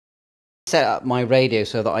Set up my radio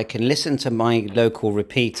so that I can listen to my local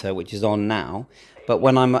repeater, which is on now, but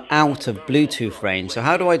when I'm out of Bluetooth range. So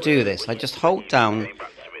how do I do this? I just hold down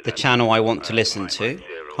the channel I want to listen to,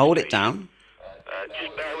 hold it down,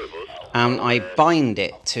 and I bind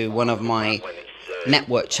it to one of my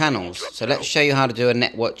network channels. So let's show you how to do a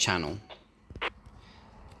network channel.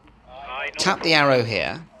 Tap the arrow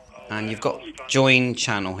here, and you've got join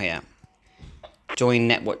channel here. Join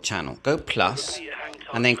network channel. Go plus,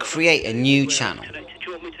 and then create a new channel.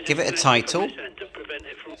 Give it a title.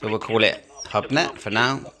 So we'll call it HubNet for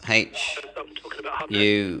now. HUBNET.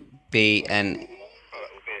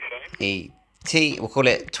 We'll call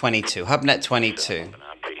it 22. HubNet 22.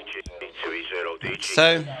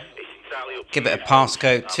 So give it a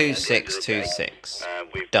passcode 2626.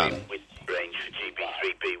 Done.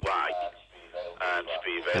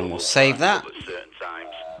 And we'll save that.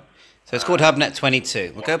 So it's called HubNet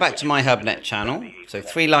 22. We'll go back to my HubNet channel. So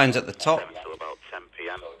 3 lines at the top.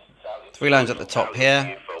 3 lines at the top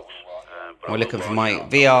here. We're looking for my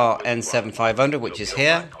VR-N7500, which is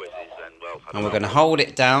here. And we're going to hold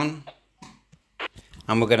it down.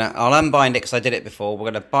 And I'll unbind it because I did it before.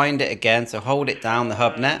 We're going to bind it again. So hold it down, the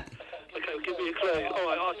HubNet.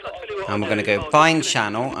 And we're going to go bind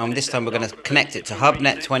channel. And this time we're going to connect it to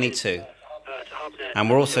HubNet 22. And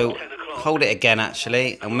we're also hold it again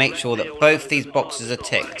actually, and make sure that both these boxes are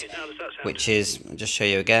ticked, which is, I'll just show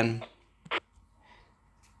you again,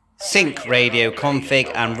 sync radio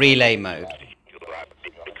config and relay mode.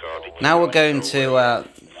 Now we're going to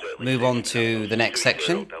move on to the next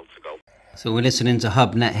section. So we're listening to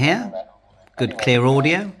HubNet here, good clear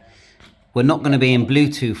audio. We're not going to be in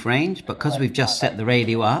Bluetooth range, but because we've just set the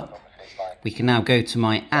radio up, we can now go to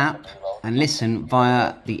my app and listen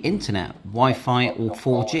via the internet, Wi-Fi or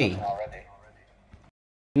 4G.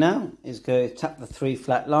 Now is go tap the 3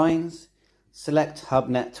 flat lines, select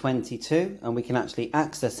HubNet 22, and we can actually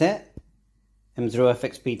access it.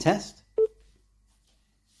 M0FXB test.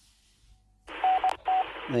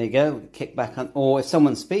 There you go, kick back on, or if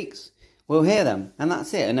someone speaks, we'll hear them, and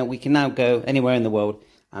that's it. And then we can now go anywhere in the world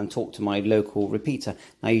and talk to my local repeater.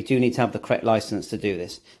 Now you do need to have the correct license to do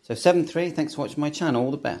this. So 73, thanks for watching my channel,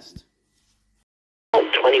 all the best.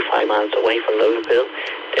 25 miles away from Liverpool.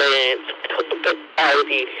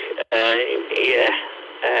 Audi,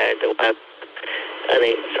 the web, and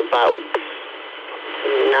it's about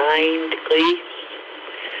 9 degrees.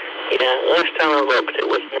 Yeah, last time I looked it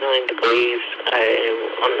was 9 degrees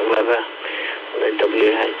on the weather, on the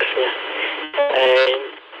WX, yeah.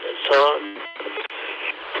 So,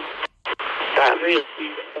 that really,